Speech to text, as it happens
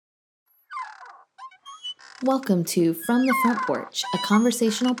Welcome to From the Front Porch, a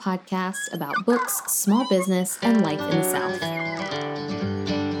conversational podcast about books, small business, and life in the South.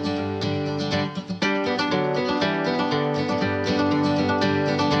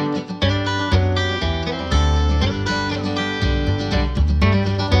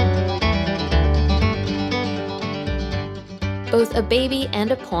 Both a baby and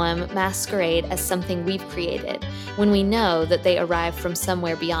a poem masquerade as something we've created when we know that they arrive from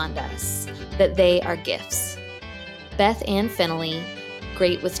somewhere beyond us, that they are gifts. Beth Ann Finley,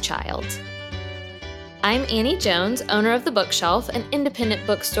 Great with Child. I'm Annie Jones, owner of The Bookshelf, an independent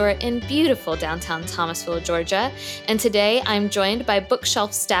bookstore in beautiful downtown Thomasville, Georgia, and today I'm joined by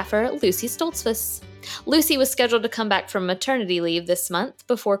Bookshelf staffer Lucy Stoltzfus. Lucy was scheduled to come back from maternity leave this month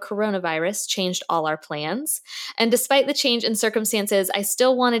before coronavirus changed all our plans. And despite the change in circumstances, I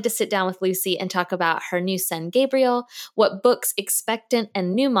still wanted to sit down with Lucy and talk about her new son, Gabriel, what books expectant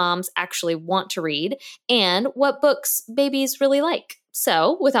and new moms actually want to read, and what books babies really like.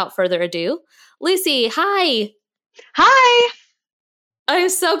 So, without further ado, Lucy, hi! Hi! I'm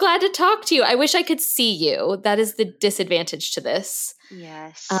so glad to talk to you. I wish I could see you. That is the disadvantage to this.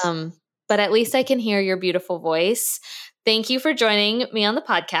 Yes. But at least I can hear your beautiful voice. Thank you for joining me on the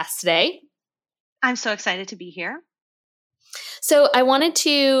podcast today. I'm so excited to be here. So I wanted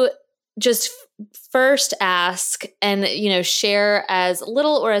to just first ask and, share as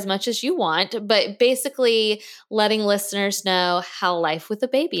little or as much as you want, but basically letting listeners know how life with a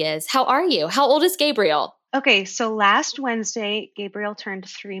baby is. How are you? How old is Gabriel? Okay, so last Wednesday, Gabriel turned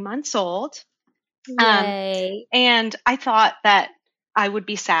 3 months old. Yay. And I thought that I would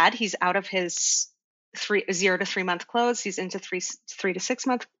be sad. He's out of his 0 to 3 month clothes. He's into 3 to 6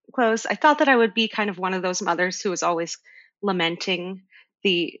 month clothes. I thought that I would be kind of one of those mothers who was always lamenting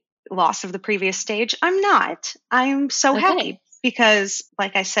the loss of the previous stage. I'm not. I'm so happy because,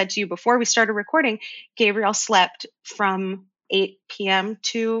 like I said to you before we started recording, Gabriel slept from 8 p.m.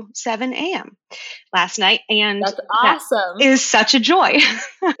 to 7 a.m. last night. And that's awesome. That is such a joy.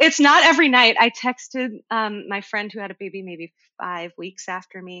 It's not every night. I texted my friend who had a baby maybe 5 weeks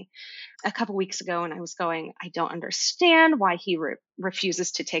after me a couple weeks ago, and I was going, I don't understand why he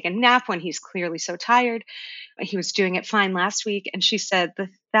refuses to take a nap when he's clearly so tired. He was doing it fine last week. And she said,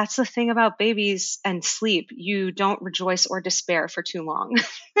 that's the thing about babies and sleep. You don't rejoice or despair for too long.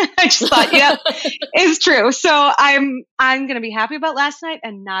 I just thought, yeah, it's true. So I'm going to be happy about last night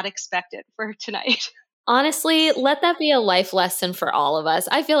and not expect it for tonight. Honestly, let that be a life lesson for all of us.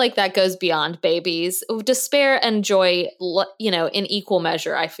 I feel like that goes beyond babies. Despair and joy, in equal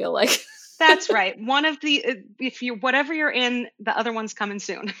measure, I feel like. That's right. One of the, whatever you're in, the other one's coming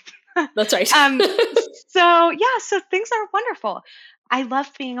soon. That's right. So things are wonderful. I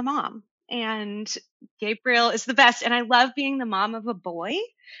love being a mom, and Gabriel is the best. And I love being the mom of a boy,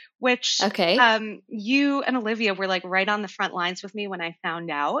 which you and Olivia were like right on the front lines with me when I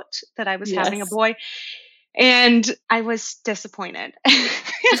found out that I was having a boy. And I was disappointed,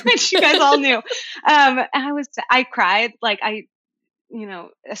 which you guys all knew. I cried like a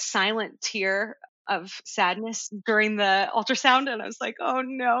silent tear of sadness during the ultrasound. And I was like, oh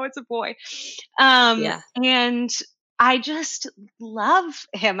no, it's a boy. And I just love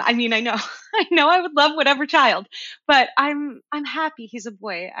him. I mean, I know I would love whatever child, but I'm happy he's a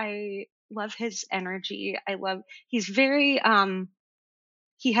boy. I love his energy. He's very,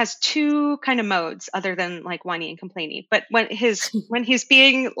 he has two kind of modes other than like whiny and complaining. But when he's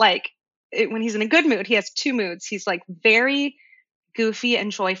being like, when he's in a good mood, he has two moods. He's like very goofy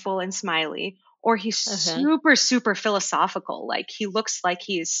and joyful and smiley, or he's super, super philosophical. Like he looks like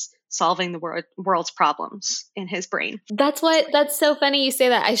he's solving the world's problems in his brain. That's so funny you say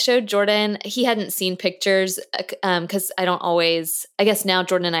that. I showed Jordan, he hadn't seen pictures because I guess now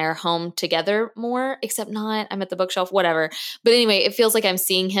Jordan and I are home together more, except not, I'm at the bookshelf, whatever. But anyway, it feels like I'm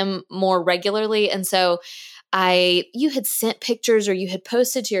seeing him more regularly. And so you had sent pictures or you had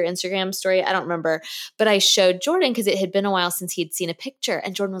posted to your Instagram story. I don't remember, but I showed Jordan because it had been a while since he'd seen a picture,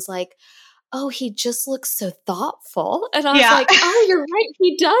 and Jordan was like, oh, he just looks so thoughtful. And I was like, oh, you're right.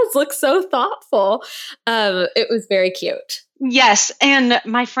 He does look so thoughtful. It was very cute. Yes. And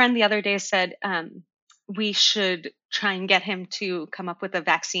my friend the other day said, we should try and get him to come up with a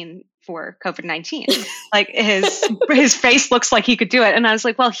vaccine for COVID-19. Like his face looks like he could do it. And I was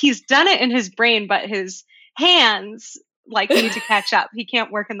like, well, he's done it in his brain, but his hands need to catch up. He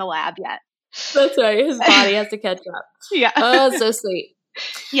can't work in the lab yet. That's right. His body has to catch up. Yeah. Oh, so sweet.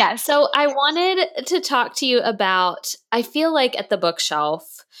 Yeah. So I wanted to talk to you about, I feel like at the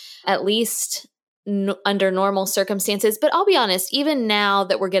bookshelf, at least under normal circumstances. But I'll be honest, even now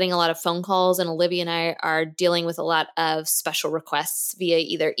that we're getting a lot of phone calls and Olivia and I are dealing with a lot of special requests via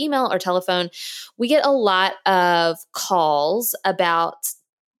either email or telephone, we get a lot of calls about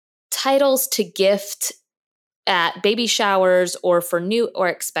titles to gift at baby showers or for new or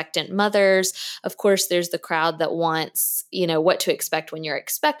expectant mothers. Of course, there's the crowd that wants, what to expect when you're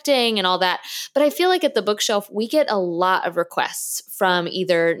expecting and all that. But I feel like at the bookshelf, we get a lot of requests from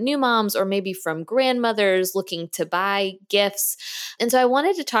either new moms or maybe from grandmothers looking to buy gifts. And so I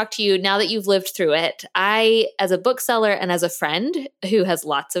wanted to talk to you now that you've lived through it. I, as a bookseller and as a friend who has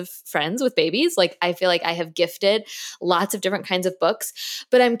lots of friends with babies, I feel like I have gifted lots of different kinds of books.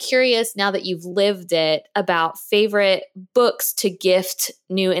 But I'm curious now that you've lived it about favorite books to gift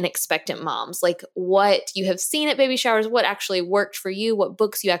new and expectant moms, what you have seen at baby showers, what actually worked for you, what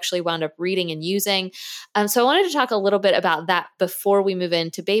books you actually wound up reading and using. So I wanted to talk a little bit about that before we move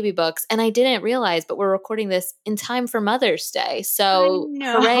into baby books. And I didn't realize, but we're recording this in time for Mother's Day. So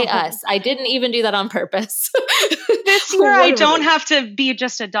hooray us. I didn't even do that on purpose. This year I don't have to be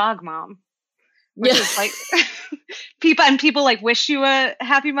just a dog mom. Which is people wish you a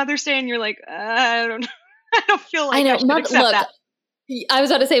happy Mother's Day and you're like, I don't feel like I should accept that. I was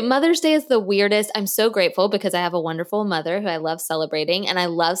about to say Mother's Day is the weirdest. I'm so grateful because I have a wonderful mother who I love celebrating, and I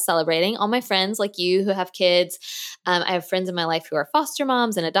love celebrating all my friends like you who have kids. I have friends in my life who are foster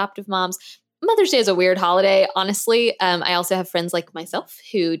moms and adoptive moms. Mother's Day is a weird holiday, honestly. I also have friends like myself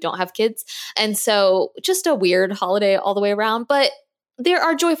who don't have kids. And so just a weird holiday all the way around, but there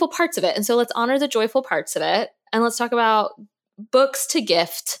are joyful parts of it. And so let's honor the joyful parts of it. And let's talk about books to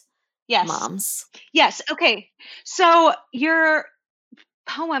gift moms. Yes. Okay. So your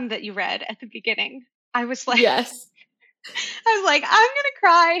poem that you read at the beginning, I was like, yes. I was like, I'm going to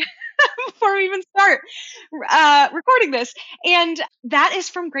cry before we even start recording this. And that is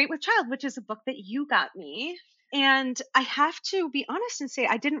from Great with Child, which is a book that you got me. And I have to be honest and say,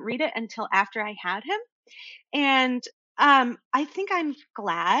 I didn't read it until after I had him. And I think I'm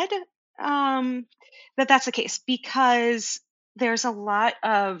glad that that's the case, because there's a lot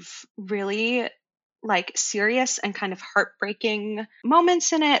of really serious and kind of heartbreaking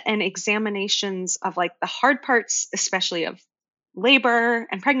moments in it, and examinations of the hard parts, especially of labor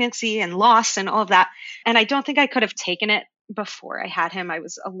and pregnancy and loss and all of that. And I don't think I could have taken it before I had him. I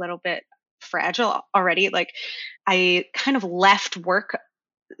was a little bit fragile already. I kind of left work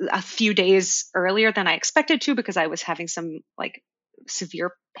a few days earlier than I expected to because I was having some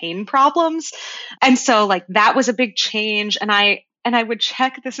severe pain problems. And so that was a big change. And I would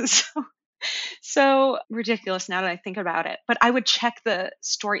check, this is so ridiculous now that I think about it, but I would check the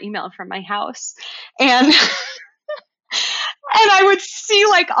store email from my house and and I would see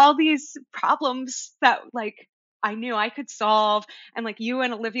all these problems that I knew I could solve. And you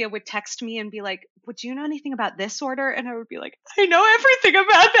and Olivia would text me and be like, would you know anything about this order? And I would be like, I know everything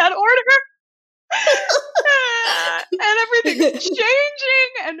about that order. And everything's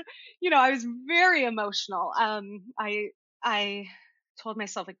changing. And, I was very emotional. I told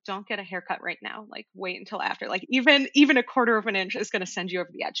myself, don't get a haircut right now. Wait until after. Even a quarter of an inch is going to send you over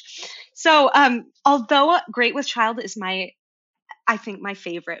the edge. So, although Great with Child is I think my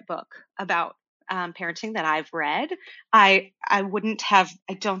favorite book about parenting that I've read, I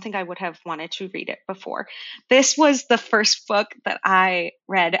don't think I would have wanted to read it before. This was the first book that I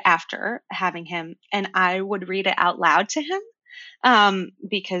read after having him, and I would read it out loud to him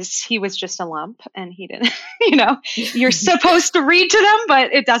because he was just a lump and he didn't, you're supposed to read to them,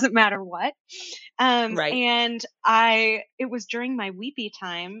 but it doesn't matter what. Right. And it was during my weepy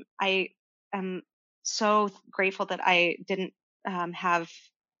time. I am so grateful that I didn't have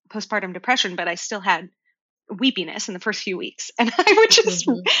postpartum depression, but I still had weepiness in the first few weeks. And I would just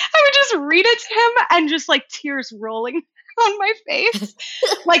read it to him and just tears rolling on my face,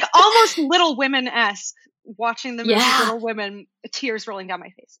 almost Little Women-esque, watching the movie Little Women, tears rolling down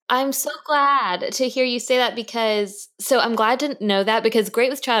my face. I'm so glad to hear you say that I'm glad to know that, because Great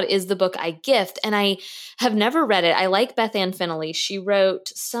with Child is the book I gift, and I have never read it. I like Beth Ann Finley. She wrote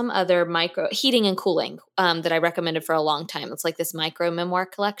some other Heating and Cooling that I recommended for a long time. It's this micro memoir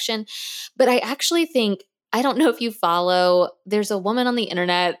collection. But I actually think, I don't know if you follow, there's a woman on the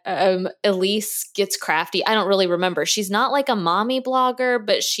internet, Elise Gets Crafty. I don't really remember. She's not a mommy blogger,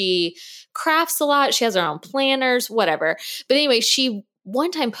 but she crafts a lot. She has her own planners, whatever. But anyway, she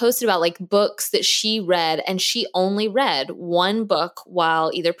one time posted about books that she read, and she only read one book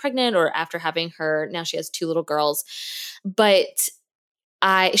while either pregnant or after having her. Now she has 2 little girls. But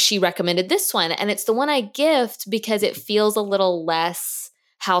she recommended this one, and it's the one I gift because it feels a little less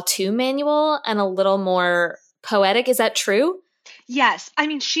how-to manual and a little more poetic. Is that true? Yes. I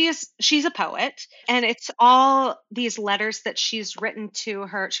mean, she's a poet, and it's all these letters that she's written to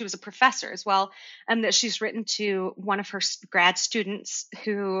her. She was a professor as well, and that she's written to one of her grad students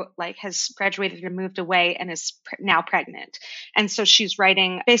who like has graduated and moved away and is now pregnant. And so she's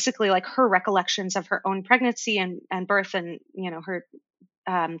writing basically like her recollections of her own pregnancy and birth, and her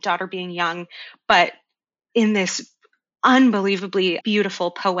daughter being young, but in this unbelievably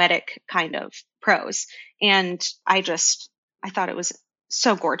beautiful, poetic kind of prose. And I thought it was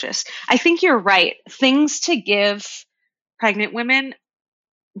so gorgeous. I think you're right. Things to give pregnant women,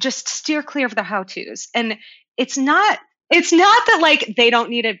 just steer clear of the how-tos. And it's not that like they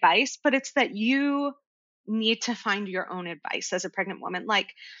don't need advice, but it's that you need to find your own advice as a pregnant woman. Like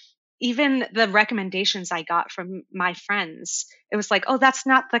even the recommendations I got from my friends, it was like, oh, that's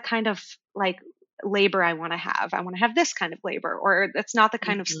not the kind of like labor I want to have. I want to have this kind of labor, or that's not the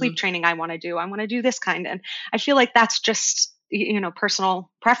kind of sleep training I want to do. I want to do this kind. And I feel like that's just, personal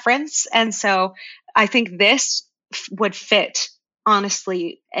preference. And so I think this would fit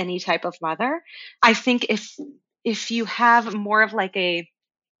honestly any type of mother. I think if you have more of like a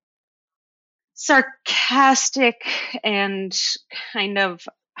sarcastic and kind of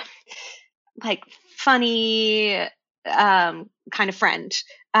like funny kind of friend,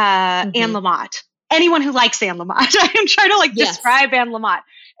 Anne Lamott. Anyone who likes Anne Lamott. I am trying to describe Anne Lamott.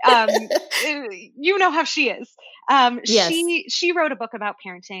 You know how she is. Yes. She wrote a book about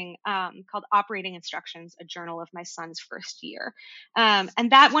parenting called Operating Instructions, a journal of my son's first year.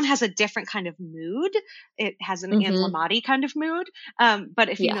 And that one has a different kind of mood. It has an Anne Lamott kind of mood. But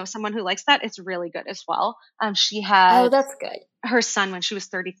if you know someone who likes that, it's really good as well. She had that's good. Her son when she was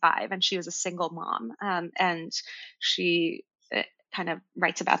 35, and she was a single mom. And she kind of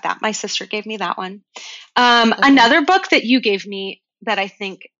writes about that. My sister gave me that one. Another book that you gave me that I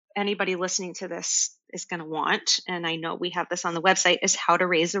think anybody listening to this is going to want, and I know we have this on the website, is How to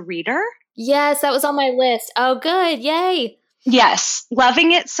Raise a Reader. Yes, that was on my list. Oh, good. Yay. Yes.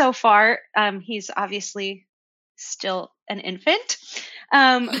 Loving it so far. He's obviously still an infant.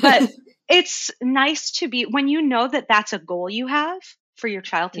 But it's nice to be, when you know that that's a goal you have for your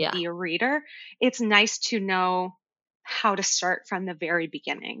child to be a reader, it's nice to know how to start from the very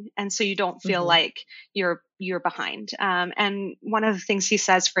beginning. And so you don't feel like you're behind. And one of the things he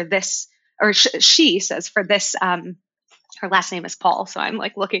says for this, or she says for this, her last name is Paul. So I'm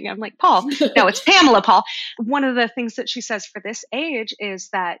like looking, I'm like, Paul, no, it's Pamela Paul. One of the things that she says for this age is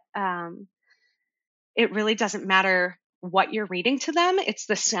that it really doesn't matter what you're reading to them. It's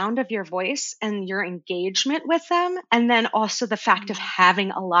the sound of your voice and your engagement with them. And then also the fact of having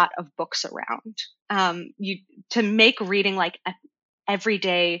a lot of books around. To make reading like an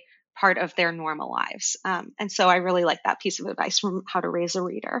everyday part of their normal lives. And so I really like that piece of advice from How to Raise a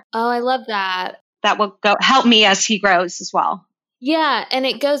Reader. Oh, I love that. That will help me as he grows as well. Yeah. And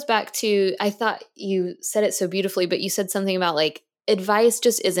it goes back to, I thought you said it so beautifully, but you said something about like advice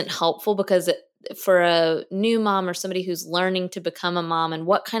just isn't helpful because for a new mom or somebody who's learning to become a mom and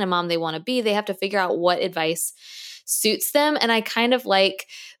what kind of mom they want to be, they have to figure out what advice suits them. And I kind of like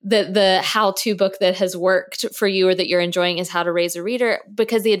the how-to book that has worked for you or that you're enjoying is How to Raise a Reader,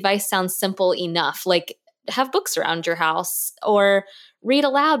 because the advice sounds simple enough. Like have books around your house or read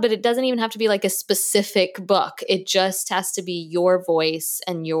aloud, but it doesn't even have to be like a specific book. It just has to be your voice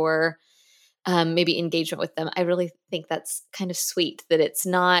and your maybe engagement with them. I really think that's kind of sweet that it's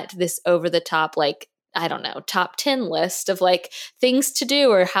not this over the top, like, I don't know, top 10 list of like things to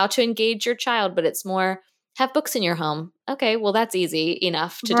do or how to engage your child, but it's more have books in your home. Okay, well, that's easy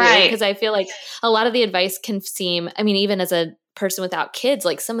enough to do because I feel like a lot of the advice can seem, I mean, even as a person without kids,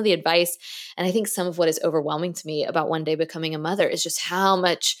 like some of the advice, and I think some of what is overwhelming to me about one day becoming a mother is just how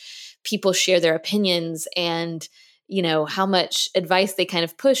much people share their opinions and how much advice they kind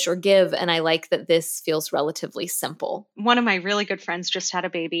of push or give. And I like that this feels relatively simple. One of my really good friends just had a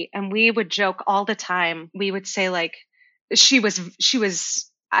baby, and we would joke all the time. We would say like, she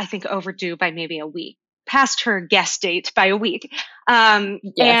was, I think, overdue by maybe a week, past her guest date by a week.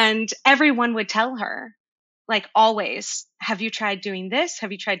 And everyone would tell her, like, always, have you tried doing this?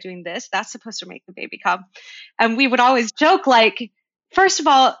 Have you tried doing this? That's supposed to make the baby come. And we would always joke, like, first of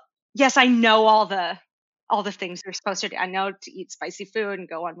all, yes, I know all the things you're supposed to do. I know to eat spicy food and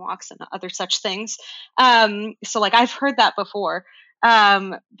go on walks and other such things. So like I've heard that before.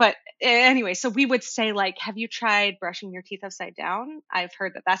 But anyway, so we would say like, have you tried brushing your teeth upside down? I've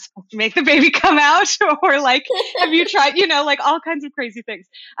heard that that's supposed to make the baby come out. Or like, have you tried, like all kinds of crazy things.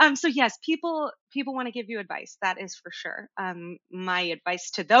 So yes, people want to give you advice. That is for sure. My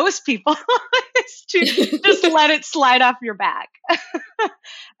advice to those people is to just let it slide off your back.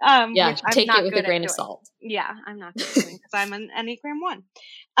 Yeah, which I'm take not it with good a grain at of doing. salt. Yeah, I'm not good at doing because I'm an Enneagram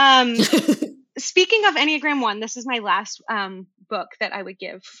 1. Speaking of Enneagram 1, this is my last book that I would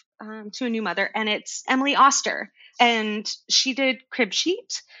give to a new mother, and it's Emily Oster. And she did Crib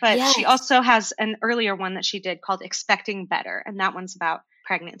Sheet, but she also has an earlier one that she did called Expecting Better, and that one's about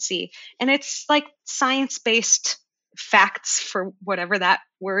pregnancy. And it's like science-based facts, for whatever that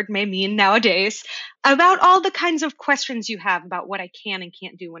word may mean nowadays, about all the kinds of questions you have about what I can and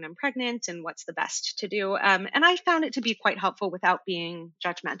can't do when I'm pregnant and what's the best to do. And I found it to be quite helpful without being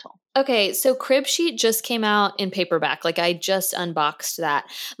judgmental. Okay, so Crib Sheet just came out in paperback. Like I just unboxed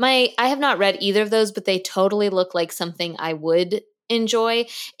that. I have not read either of those, but they totally look like something I would enjoy.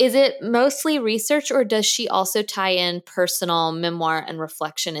 Is it mostly research, or does she also tie in personal memoir and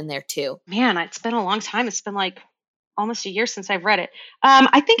reflection in there too? Man, it's been a long time. It's been like almost a year since I've read it.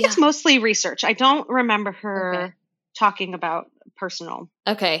 I think it's mostly research. I don't remember her talking about personal.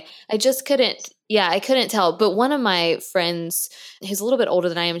 Okay. I couldn't tell. But one of my friends, who's a little bit older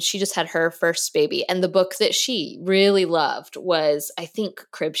than I am, she just had her first baby. And the book that she really loved was, I think,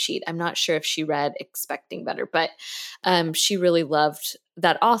 Crib Sheet. I'm not sure if she read Expecting Better, but she really loved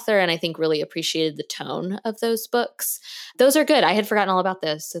that author and I think really appreciated the tone of those books. Those are good. I had forgotten all about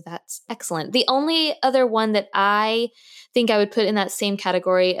those, so that's excellent. The only other one that I think I would put in that same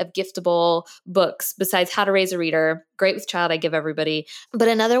category of giftable books, besides How to Raise a Reader, Great with Child, I give everybody. But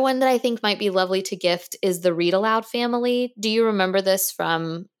another one that I think might be lovely to gift is the Read Aloud Family. Do you remember this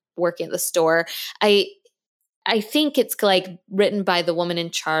from working at the store? I think it's like written by the woman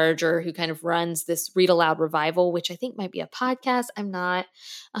in charge or who kind of runs this Read Aloud Revival, which I think might be a podcast. I'm not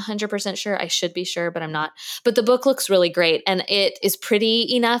 100% sure. I should be sure, but I'm not. But the book looks really great. And it is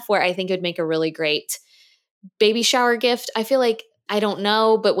pretty enough where I think it would make a really great baby shower gift. I feel like, I don't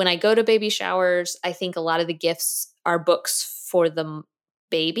know, but when I go to baby showers, I think a lot of the gifts are books for the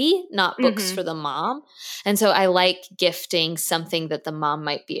baby, not books for the mom. And so I like gifting something that the mom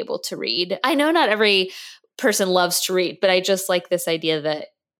might be able to read. I know not every person loves to read, but I just like this idea that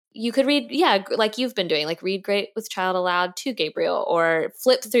you could read, like you've been doing, like read Great with Child aloud to Gabriel, or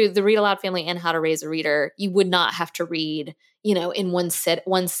flip through the Read Aloud Family and How to Raise a Reader. You would not have to read, in one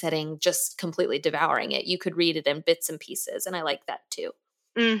setting, just completely devouring it. You could read it in bits and pieces, and I like that too.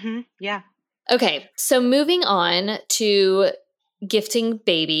 Yeah. Okay, so moving on to gifting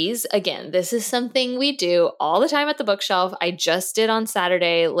babies. Again, this is something we do all the time at the bookshelf. I just did on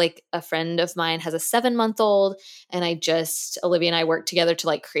Saturday. Like a friend of mine has a 7-month-old, and Olivia and I worked together to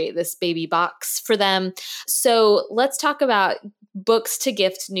like create this baby box for them. So let's talk about books to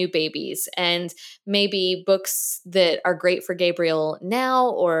gift new babies, and maybe books that are great for Gabriel now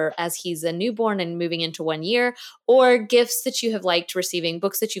or as he's a newborn and moving into 1 year, or gifts that you have liked receiving,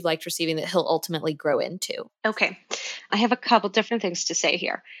 books that you've liked receiving that he'll ultimately grow into. Okay. I have a couple different things to say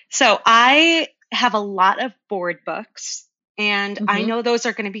here. So I have a lot of board books, and I know those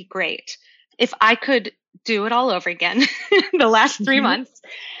are going to be great. If I could do it all over again, the last 3 months,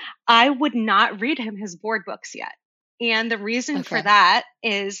 I would not read him his board books yet. And the reason for that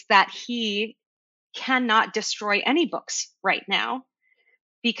is that he cannot destroy any books right now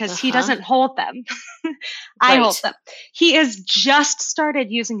because he doesn't hold them. I hold them. He has just started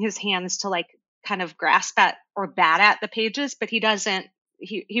using his hands to like kind of grasp at or bat at the pages, but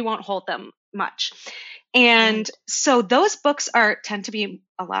he won't hold them much. And so those books tend to be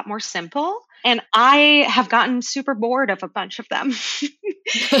a lot more simple. And I have gotten super bored of a bunch of them.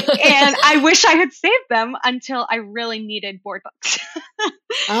 And I wish I had saved them until I really needed board books.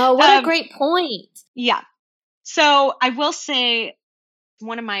 Oh, what a great point. Yeah. So I will say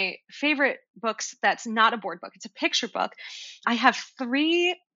one of my favorite books that's not a board book, it's a picture book. I have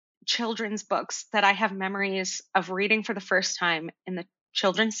 3 children's books that I have memories of reading for the first time in the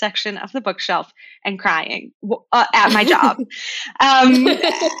children's section of the bookshelf and crying at my job.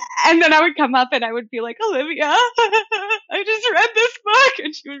 And then I would come up and I would be like, Olivia, I just read this book.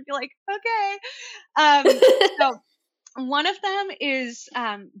 And she would be like, okay. So one of them is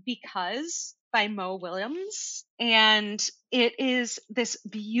Because by Mo Willems. And it is this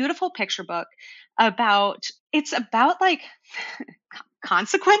beautiful picture book about like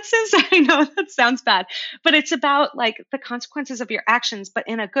consequences. I know that sounds bad, but it's about like the consequences of your actions, but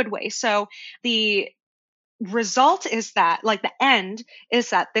in a good way. So the result is that, like, the end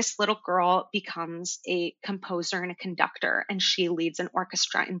is that this little girl becomes a composer and a conductor, and she leads an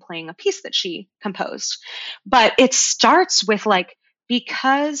orchestra in playing a piece that she composed. But it starts with like,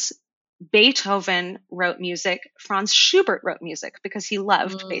 because Beethoven wrote music, Franz Schubert wrote music because he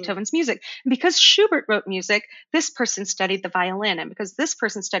loved Beethoven's music. And because Schubert wrote music, this person studied the violin. And because this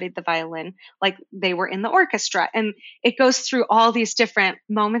person studied the violin, like they were in the orchestra. And it goes through all these different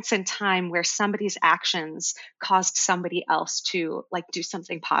moments in time where somebody's actions caused somebody else to like do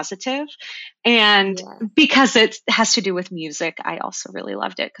something positive. And because it has to do with music, I also really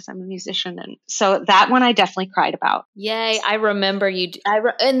loved it because I'm a musician. And so that one I definitely cried about. Yay. I remember you.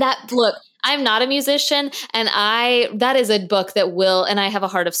 And that, look, I'm not a musician, and that is a book that and I have a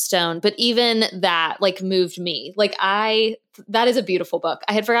heart of stone, but even that like moved me. Like that is a beautiful book.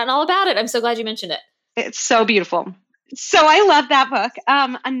 I had forgotten all about it. I'm so glad you mentioned it. It's so beautiful. So I love that book.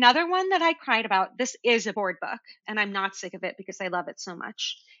 Another one that I cried about, this is a board book, and I'm not sick of it because I love it so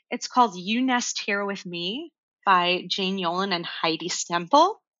much. It's called You Nest Here With Me by Jane Yolen and Heidi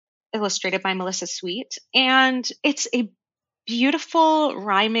Stempel, illustrated by Melissa Sweet. And it's a beautiful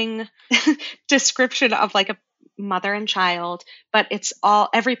rhyming description of like a mother and child, but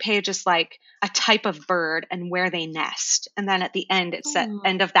every page is like a type of bird and where they nest. And then at the end,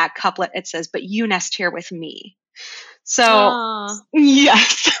 end of that couplet, it says, but you nest here with me. So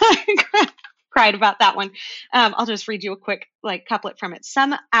yes, I cried about that one. I'll just read you a quick like couplet from it.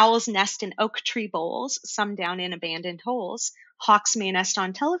 Some owls nest in oak tree boles, some down in abandoned holes. Hawks may nest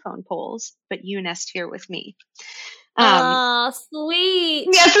on telephone poles, but you nest here with me. Sweet.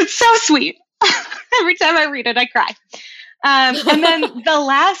 Yes, it's so sweet. Every time I read it, I cry. And then the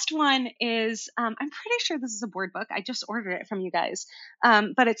last one is, I'm pretty sure this is a board book. I just ordered it from you guys.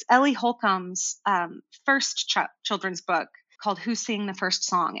 But it's Ellie Holcomb's first children's book called Who Sang the First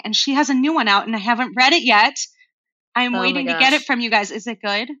Song? And she has a new one out, and I haven't read it yet. I'm waiting to get it from you guys. Is it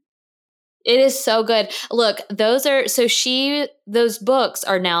good? It is so good. Look, those books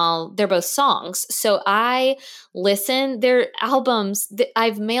are now, they're both songs. So I listen, they're albums,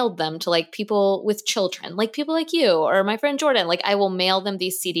 I've mailed them to like people with children, like people like you or my friend Jordan. Like I will mail them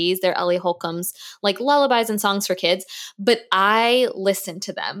these CDs. They're Ellie Holcomb's like lullabies and songs for kids, but I listen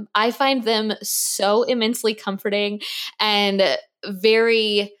to them. I find them so immensely comforting and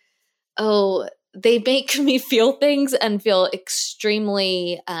very, they make me feel things and feel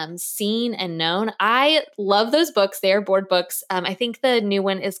extremely seen and known. I love those books. They're board books. I think the new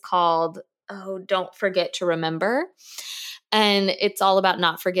one is called, Don't Forget to Remember. And it's all about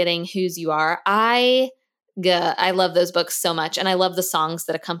not forgetting whose you are. I love those books so much. And I love the songs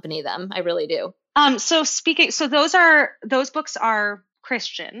that accompany them. I really do. So those books are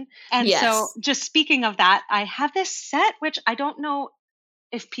Christian. And so just speaking of that, I have this set, which I don't know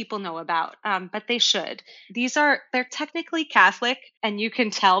if people know about, but they should. They're technically Catholic, and you can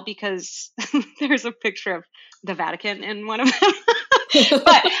tell because there's a picture of the Vatican in one of them.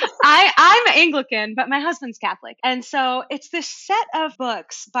 But I'm Anglican, but my husband's Catholic. And so it's this set of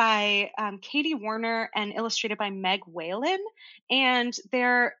books by Katie Warner and illustrated by Meg Whalen. And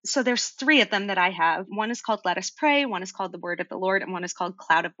there's three of them that I have. One is called Let Us Pray, one is called The Word of the Lord, and one is called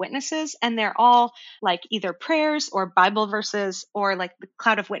Cloud of Witnesses. And they're all like either prayers or Bible verses, or like the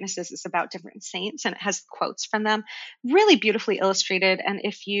Cloud of Witnesses is about different saints and it has quotes from them. Really beautifully illustrated. And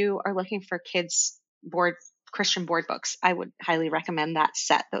if you are looking for kids' Christian board books, I would highly recommend that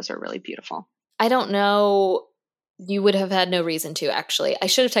set. Those are really beautiful. I don't know. You would have had no reason to, actually. I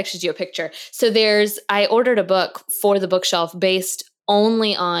should have texted you a picture. So I ordered a book for the bookshelf based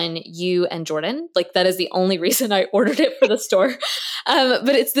only on you and Jordan. Like that is the only reason I ordered it for the store.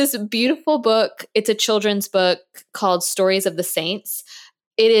 But it's this beautiful book. It's a children's book called Stories of the Saints.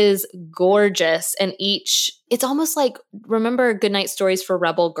 It is gorgeous. And it's almost like, remember Goodnight Stories for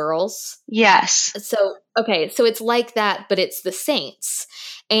Rebel Girls? Yes. So it's like that, but it's the saints.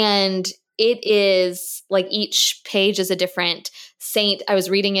 And it is like each page is a different saint. I was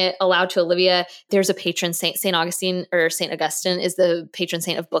reading it aloud to Olivia. There's a patron saint, St. Augustine, or St. Augustine is the patron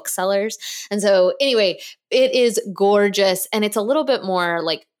saint of booksellers. And so anyway, it is gorgeous. And it's a little bit more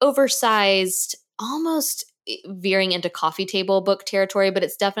like oversized, almost veering into coffee table book territory, but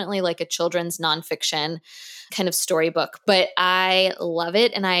it's definitely like a children's nonfiction kind of storybook. But I love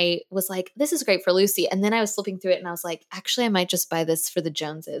it. And I was like, this is great for Lucy. And then I was flipping through it and I was like, actually, I might just buy this for the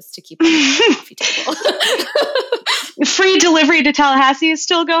Joneses to keep on the coffee table. Free delivery to Tallahassee is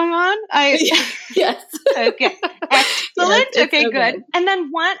still going on? Yes. Okay. Excellent. Yes, okay, so good. And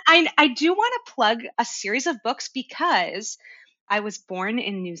then I do want to plug a series of books because I was born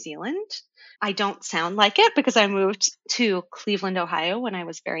in New Zealand. I don't sound like it because I moved to Cleveland, Ohio when I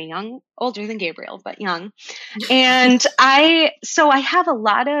was very young, older than Gabriel, but young. And I have a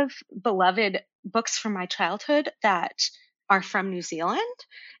lot of beloved books from my childhood that are from New Zealand.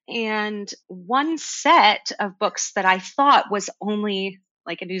 And one set of books that I thought was only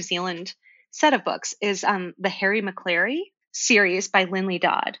like a New Zealand set of books, is the Harry McClary series by Lynley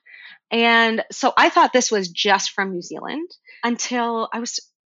Dodd. And so I thought this was just from New Zealand until I was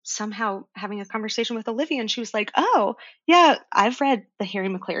somehow having a conversation with Olivia, and she was like, oh, yeah, I've read the Harry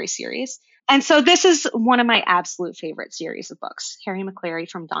McClary series. And so this is one of my absolute favorite series of books, Harry McClary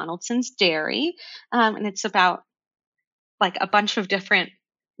from Donaldson's Dairy. And it's about like a bunch of different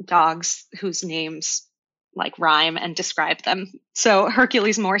dogs whose names like rhyme and describe them. So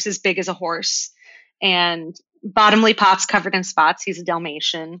Hercules Morse is big as a horse, and Bottomley Pot's covered in spots. He's a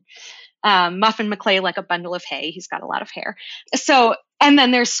Dalmatian. Muffin McClay, like a bundle of hay. He's got a lot of hair. So, and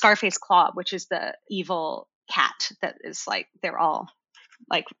then there's Scarface Claw, which is the evil cat that is like, they're all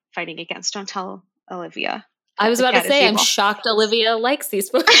like fighting against. Don't tell Olivia. I was about to say, I'm shocked Olivia likes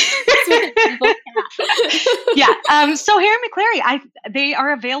these books. Yeah. So Harry McClary, they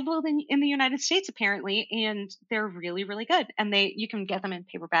are available in the United States apparently, and they're really, really good. And you can get them in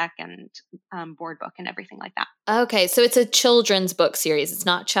paperback and board book and everything like that. Okay, so it's a children's book series. It's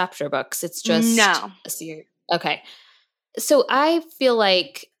not chapter books. It's just a series. Okay, so I feel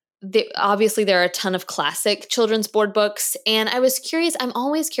like obviously there are a ton of classic children's board books, and I was curious. I'm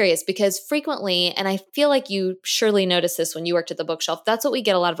always curious because frequently, and I feel like you surely noticed this when you worked at the bookshelf, that's what we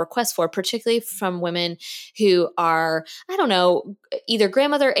get a lot of requests for, particularly from women who are, I don't know, either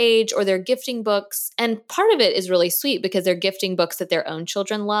grandmother age or they're gifting books. And part of it is really sweet because they're gifting books that their own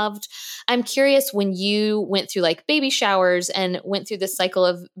children loved. I'm curious, when you went through like baby showers and went through this cycle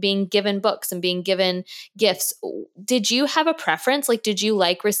of being given books and being given gifts, did you have a preference? Like, did you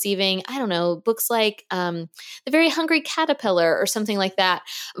like receiving, I don't know, books like The Very Hungry Caterpillar or something like that,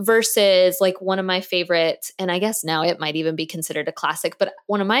 versus like one of my favorites, and I guess now it might even be considered a classic, but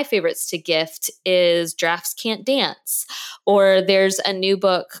one of my favorites to gift is Giraffes Can't Dance. Or there's a new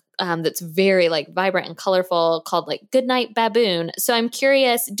book that's very like vibrant and colorful called like Goodnight Baboon. So I'm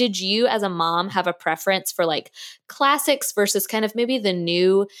curious, did you as a mom have a preference for like classics versus kind of maybe the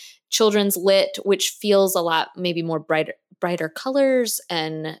new children's lit, which feels a lot maybe more brighter colors,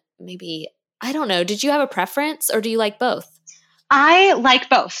 and maybe, I don't know, did you have a preference or do you like both? I like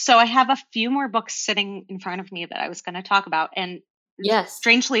both. So I have a few more books sitting in front of me that I was going to talk about, and yes,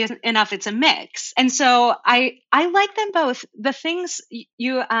 strangely enough, it's a mix. And so I like them both. The things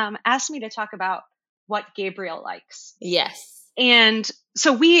you asked me to talk about what Gabriel likes. Yes. And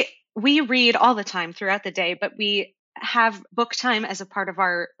so we read all the time throughout the day, but we have book time as a part of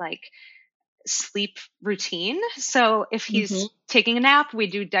our like sleep routine. So if he's taking a nap, we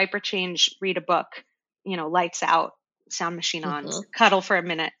do diaper change, read a book, lights out, sound machine on, cuddle for a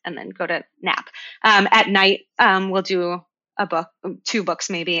minute, and then go to nap. At night, we'll do a book, 2 books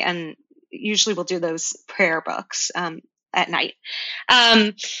maybe, and usually we'll do those prayer books at night.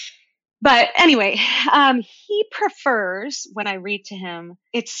 But anyway, he prefers, when I read to him,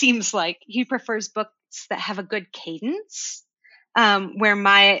 it seems like he prefers books that have a good cadence, where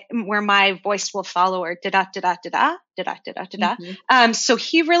my voice will follow, or da da da da da da da da da. So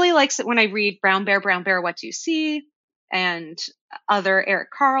he really likes it when I read Brown Bear, What Do You See? And other Eric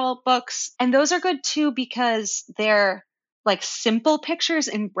Carle books. And those are good too because they're like simple pictures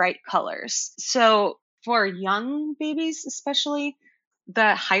in bright colors. So for young babies, especially,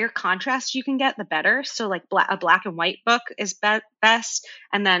 the higher contrast you can get, the better. So like a black and white book is best.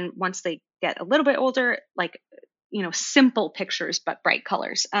 And then once they get a little bit older, like, simple pictures, but bright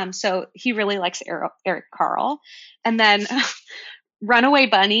colors. So he really likes Eric Carle. And then Runaway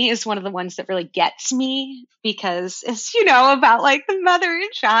Bunny is one of the ones that really gets me because it's, about like the mother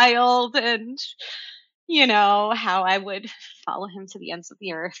and child, and, how I would follow him to the ends of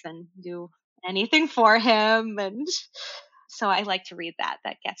the earth and do anything for him. And so I like to read that.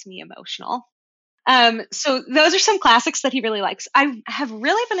 That gets me emotional. So those are some classics that he really likes. I have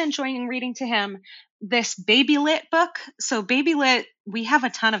really been enjoying reading to him this Baby Lit book. So Baby Lit, we have a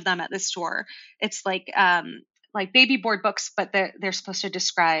ton of them at the store. It's like baby board books, but they're supposed to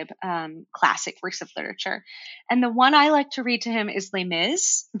describe classic works of literature. And the one I like to read to him is Les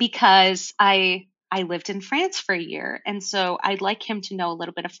Mis, because I lived in France for a year, and so I'd like him to know a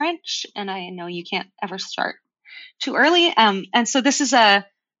little bit of French. And I know you can't ever start too early. And so this is a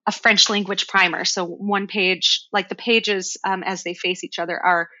French language primer. So one page, like the pages as they face each other,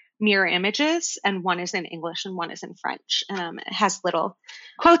 are mirror images, and one is in English and one is in French. It has little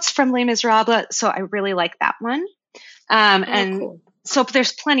quotes from Les Miserables, so I really like that one. Cool. So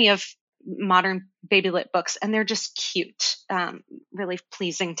there's plenty of modern baby lit books, and they're just cute, really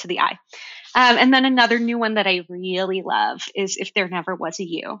pleasing to the eye. And then another new one that I really love is If There Never Was a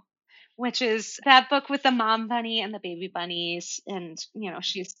You, which is that book with the mom bunny and the baby bunnies. And,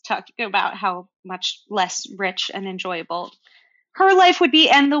 she's talking about how much less rich and enjoyable her life would be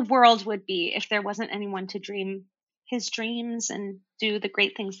and the world would be if there wasn't anyone to dream his dreams and do the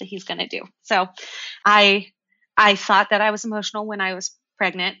great things that he's going to do. So I thought that I was emotional when I was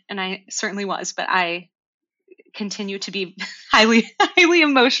pregnant, and I certainly was, but I continue to be highly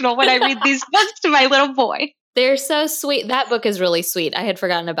emotional when I read these books to my little boy. They're so sweet. That book is really sweet. I had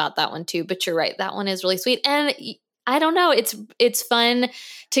forgotten about that one too, but you're right. That one is really sweet. And I don't know. It's fun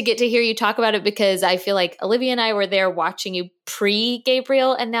to get to hear you talk about it, because I feel like Olivia and I were there watching you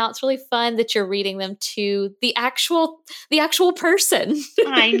pre-Gabriel, and now it's really fun that you're reading them to the actual person.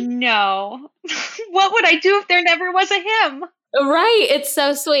 I know. What would I do if there never was a him? Right. It's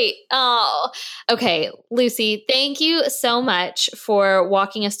so sweet. Oh, okay. Lucy, thank you so much for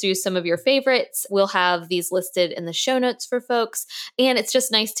walking us through some of your favorites. We'll have these listed in the show notes for folks. And it's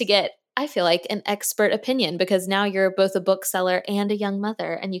just nice to get, I feel like, an expert opinion, because now you're both a bookseller and a young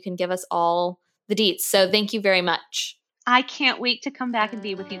mother, and you can give us all the deets. So thank you very much. I can't wait to come back and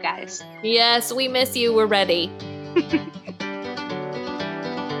be with you guys. Yes, we miss you. We're ready.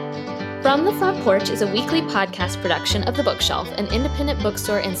 From the Front Porch is a weekly podcast production of The Bookshelf, an independent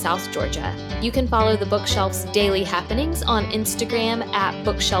bookstore in South Georgia. You can follow The Bookshelf's daily happenings on Instagram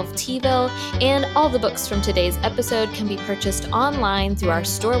 @BookshelfTville, and all the books from today's episode can be purchased online through our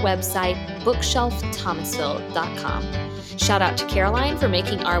store website, bookshelfthomasville.com. Shout out to Caroline for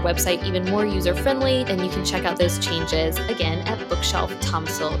making our website even more user-friendly, and you can check out those changes again at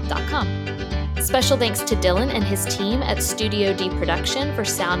bookshelfthomasville.com. Special thanks to Dylan and his team at Studio D Production for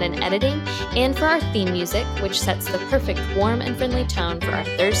sound and editing, and for our theme music, which sets the perfect warm and friendly tone for our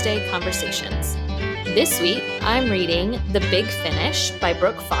Thursday conversations. This week, I'm reading The Big Finish by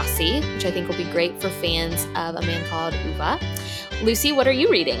Brooke Fossey, which I think will be great for fans of A Man Called Ove. Lucy, what are you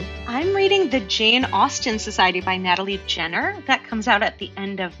reading? I'm reading The Jane Austen Society by Natalie Jenner. That comes out at the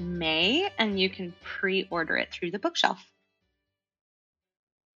end of May, and you can pre-order it through The Bookshelf.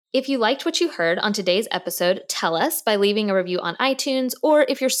 If you liked what you heard on today's episode, tell us by leaving a review on iTunes, or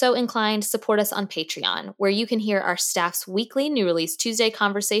if you're so inclined, support us on Patreon, where you can hear our staff's weekly New Release Tuesday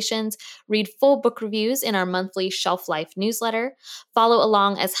conversations, read full book reviews in our monthly Shelf Life newsletter, follow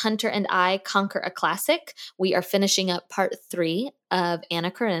along as Hunter and I conquer a classic. We are finishing up part 3 of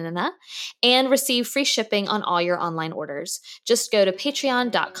Anna Karenina, and receive free shipping on all your online orders. Just go to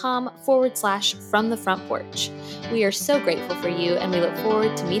patreon.com/FromTheFrontPorch. We are so grateful for you, and we look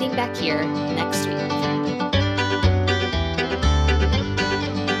forward to meeting back here next week.